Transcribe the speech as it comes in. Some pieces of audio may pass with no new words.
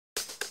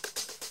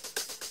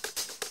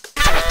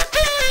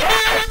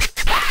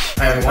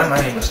everyone,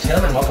 my name is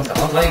Tim and welcome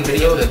to Online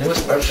Video, the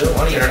newest web show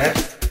on the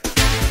internet.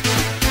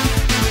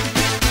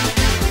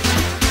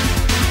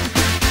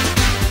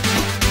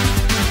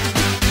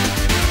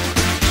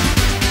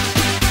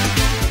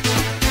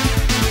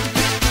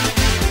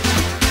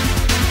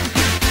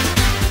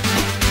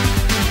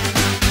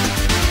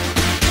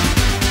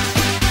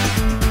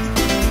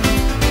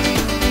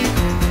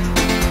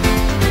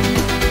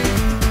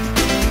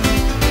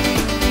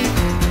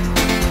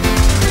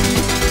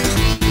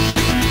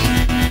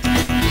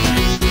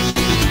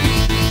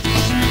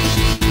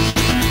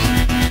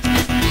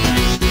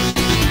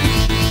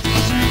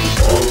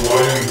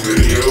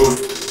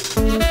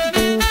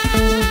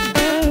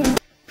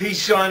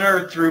 Peace on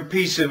earth through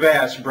piece of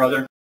ass,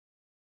 brother.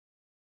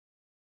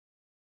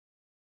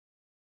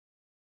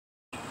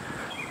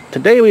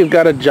 Today we've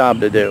got a job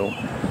to do.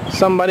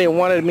 Somebody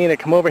wanted me to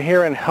come over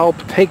here and help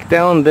take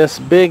down this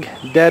big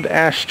dead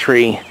ash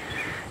tree.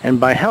 And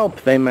by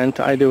help, they meant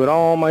I do it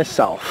all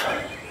myself.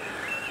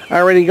 I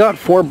already got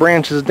 4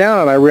 branches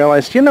down and I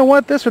realized, you know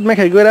what, this would make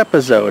a good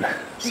episode.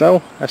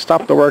 So I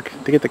stopped the work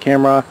to get the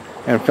camera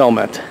and film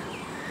it.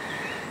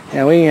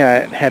 And we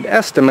had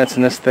estimates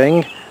in this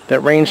thing that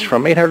ranged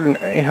from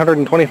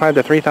 $825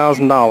 to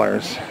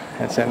 $3,000.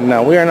 And said,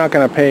 no, we are not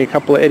going to pay a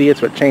couple of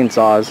idiots with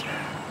chainsaws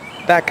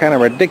that kind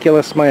of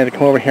ridiculous money to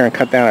come over here and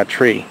cut down a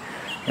tree.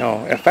 You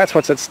know, if that's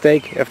what's at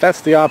stake, if that's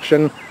the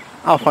option,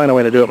 I'll find a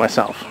way to do it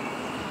myself.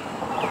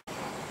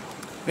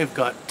 We've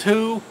got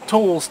 2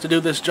 tools to do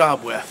this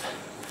job with.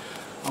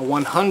 A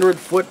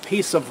 100-foot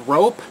piece of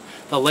rope.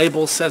 The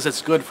label says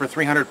it's good for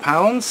 300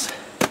 pounds.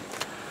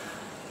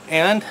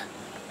 And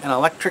an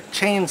electric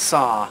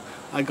chainsaw.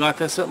 I got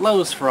this at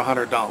Lowe's for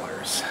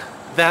 $100.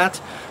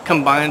 That,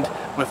 combined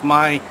with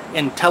my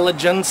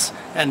intelligence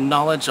and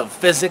knowledge of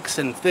physics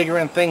and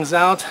figuring things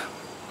out,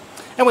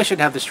 and we should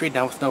have this tree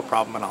down with no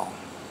problem at all.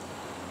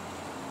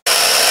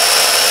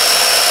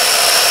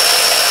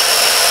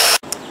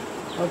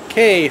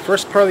 Okay,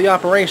 first part of the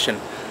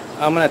operation.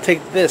 I'm going to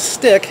take this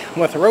stick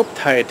with a rope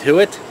tied to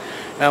it,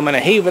 and I'm going to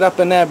heave it up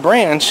in that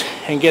branch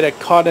and get it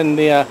caught in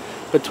the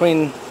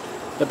between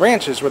the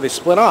branches where they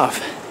split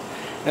off.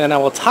 And then I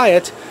will tie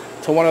it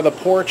to one of the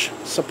porch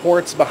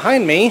supports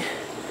behind me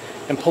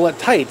and pull it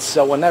tight,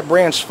 so when that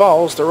branch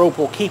falls, the rope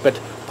will keep it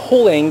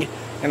pulling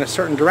in a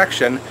certain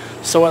direction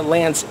so it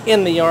lands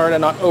in the yard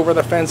and not over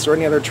the fence or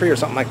any other tree or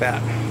something like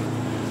that.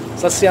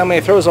 So let's see how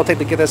many throws I'll take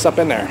to get this up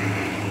in there.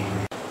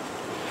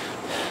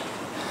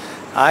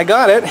 I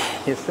got it.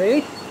 You see?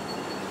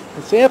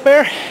 You see up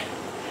there?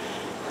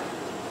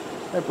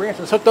 That branch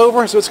is hooked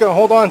over, so it's going to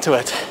hold on to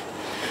it.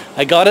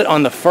 I got it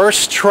on the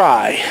first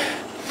try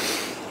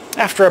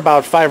after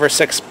about 5 or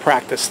 6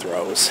 practice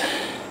throws.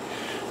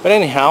 But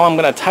anyhow, I'm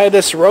going to tie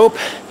this rope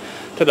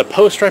to the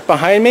post right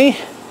behind me.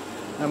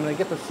 I'm going to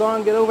get the saw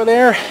and get over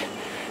there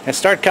and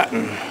start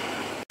cutting.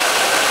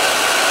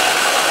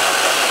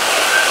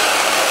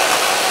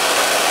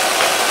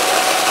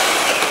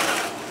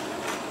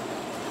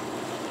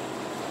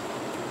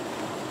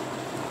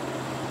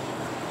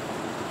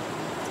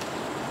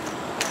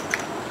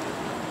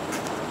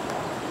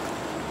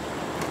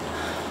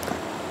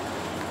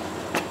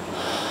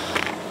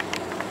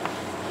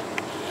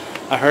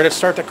 I heard it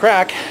start to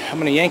crack. I'm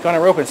going to yank on a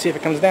rope and see if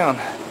it comes down.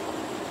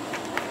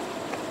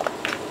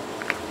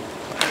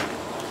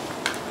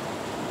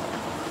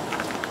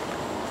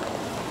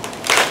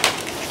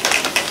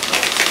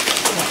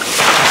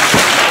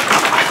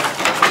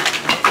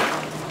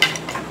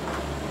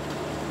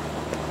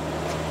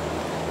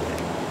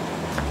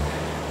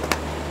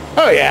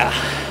 Oh yeah,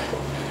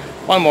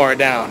 one more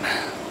down.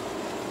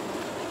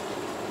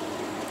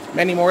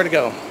 Many more to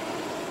go.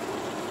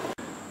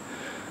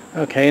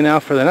 Okay, now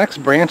for the next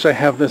branch I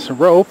have this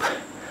rope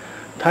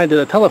tied to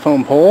the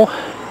telephone pole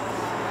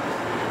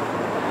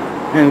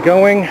and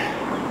going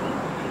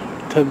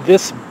to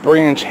this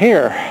branch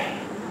here.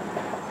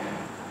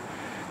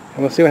 And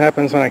we'll see what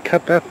happens when I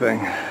cut that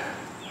thing.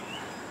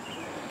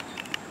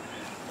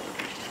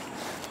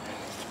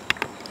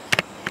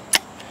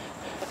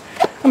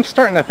 I'm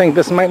starting to think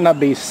this might not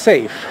be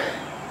safe.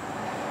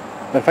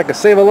 But if I could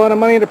save a lot of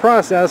money in the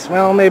process,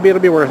 well, maybe it'll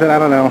be worth it. I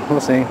don't know.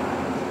 We'll see.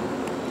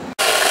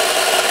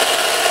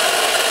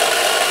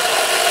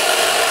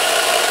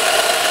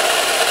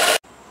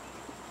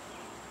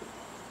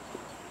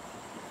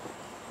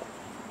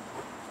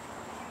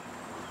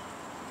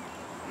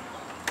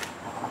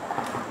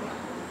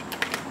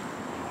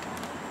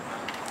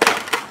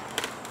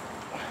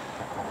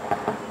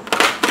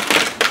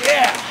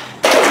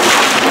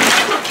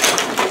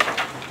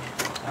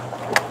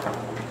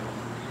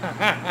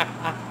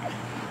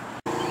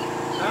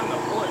 Time to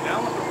pull it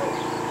down with the rope.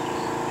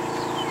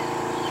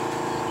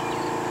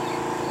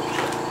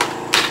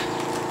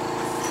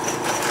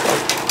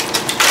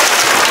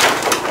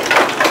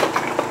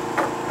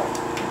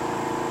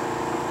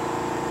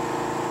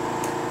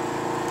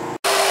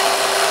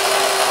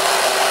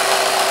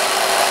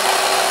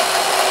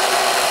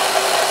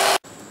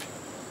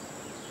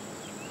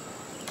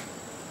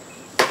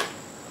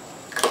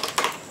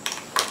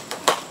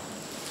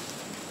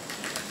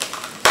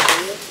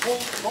 Hit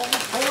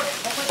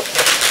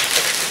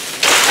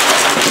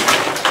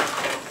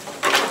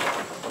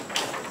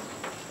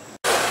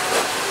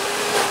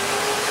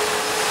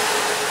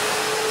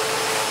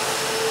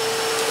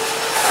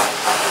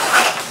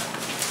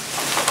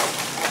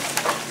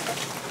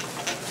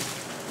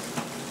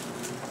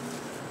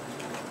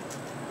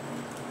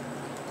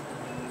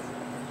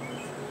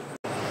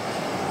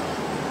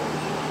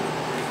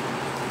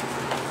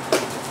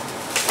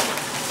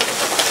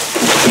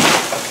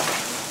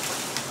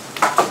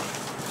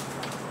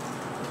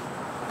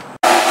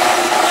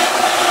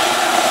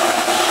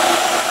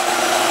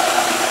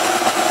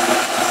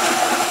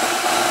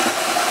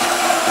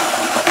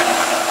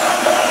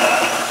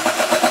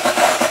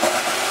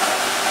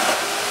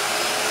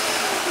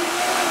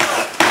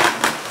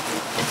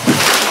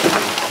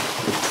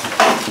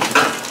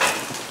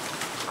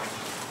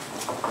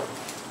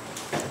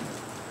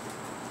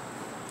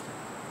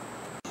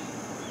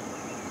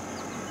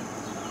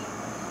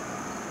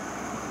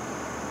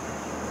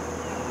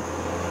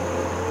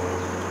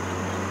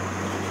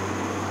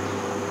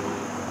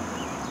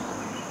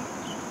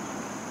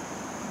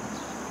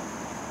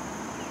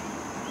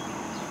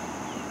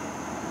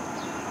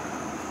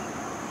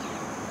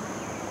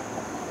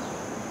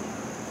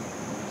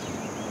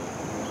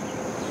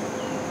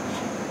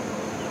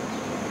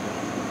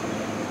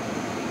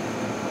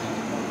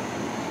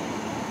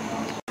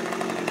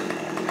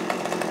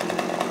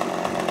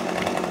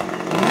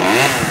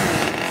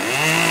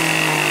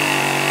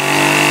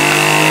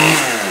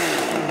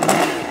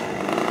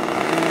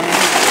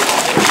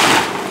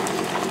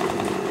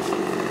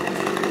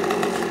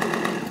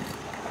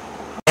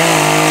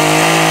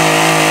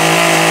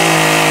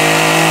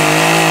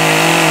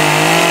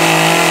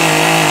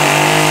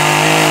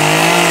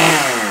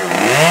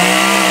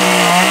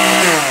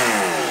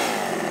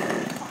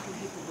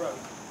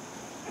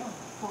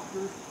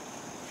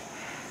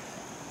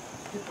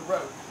the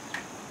road.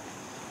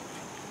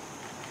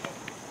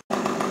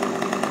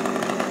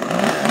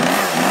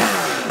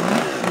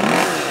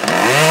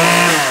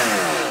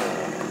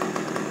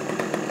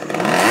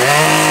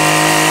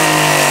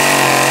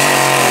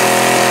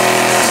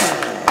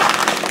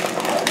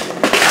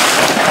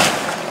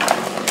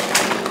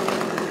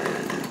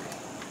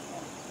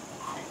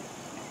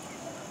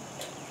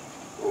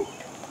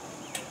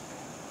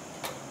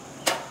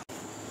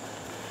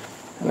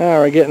 Now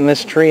we're getting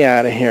this tree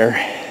out of here.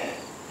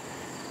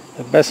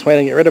 The best way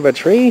to get rid of a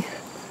tree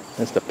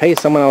is to pay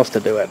someone else to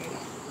do it.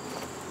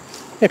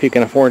 If you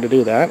can afford to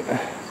do that.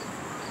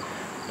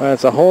 But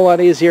it's a whole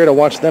lot easier to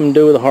watch them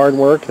do the hard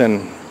work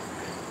than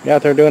be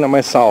out there doing it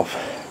myself.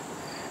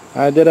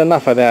 I did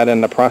enough of that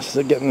in the process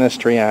of getting this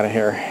tree out of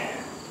here.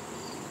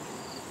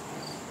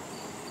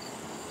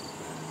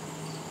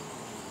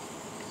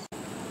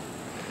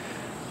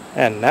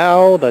 And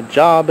now the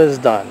job is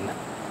done.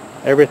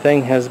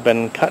 Everything has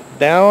been cut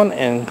down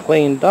and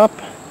cleaned up,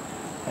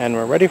 and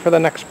we're ready for the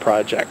next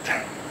project.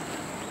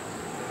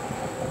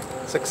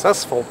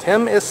 Successful.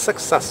 Tim is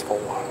successful.